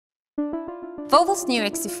Volvo's new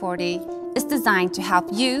XC40 is designed to help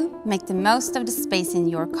you make the most of the space in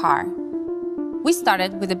your car. We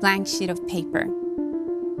started with a blank sheet of paper.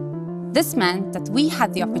 This meant that we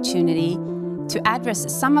had the opportunity to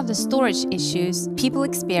address some of the storage issues people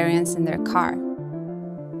experience in their car.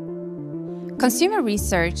 Consumer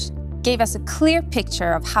research gave us a clear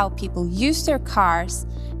picture of how people use their cars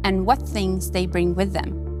and what things they bring with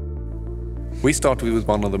them. We started with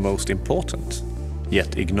one of the most important,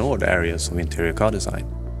 yet ignored areas of interior car design.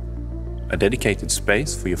 A dedicated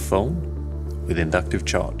space for your phone with inductive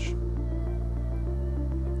charge.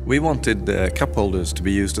 We wanted cup holders to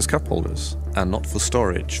be used as cup holders and not for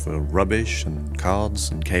storage for rubbish and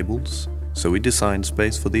cards and cables, so we designed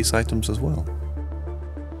space for these items as well.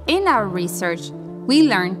 In our research, we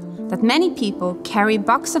learned that many people carry a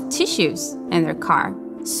box of tissues in their car,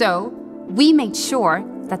 so we made sure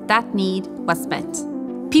that that need was met.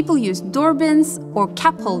 People use door bins or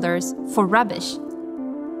cup holders for rubbish.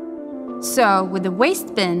 So with the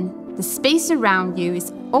waste bin, the space around you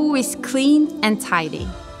is always clean and tidy.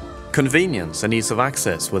 Convenience and ease of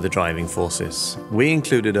access were the driving forces. We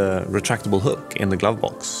included a retractable hook in the glove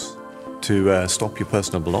box to stop your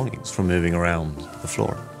personal belongings from moving around the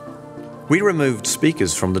floor. We removed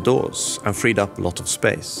speakers from the doors and freed up a lot of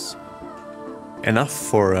space. Enough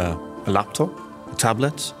for a laptop, a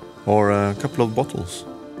tablet, or a couple of bottles.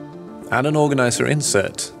 And an organizer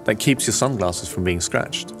insert that keeps your sunglasses from being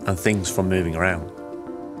scratched and things from moving around.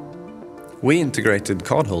 We integrated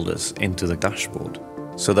card holders into the dashboard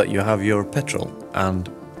so that you have your petrol and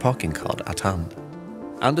parking card at hand.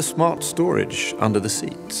 And a smart storage under the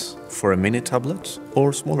seats for a mini tablet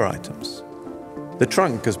or smaller items. The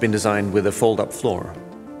trunk has been designed with a fold-up floor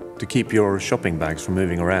to keep your shopping bags from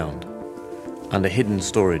moving around, and a hidden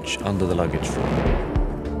storage under the luggage floor.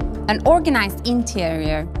 An organized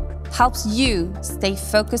interior helps you stay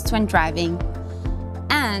focused when driving,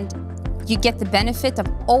 and you get the benefit of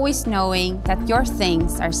always knowing that your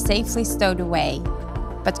things are safely stowed away,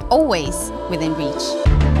 but always within reach.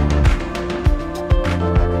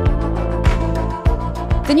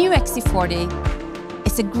 The new XC40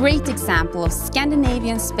 is a great example of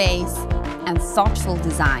Scandinavian space and thoughtful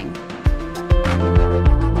design.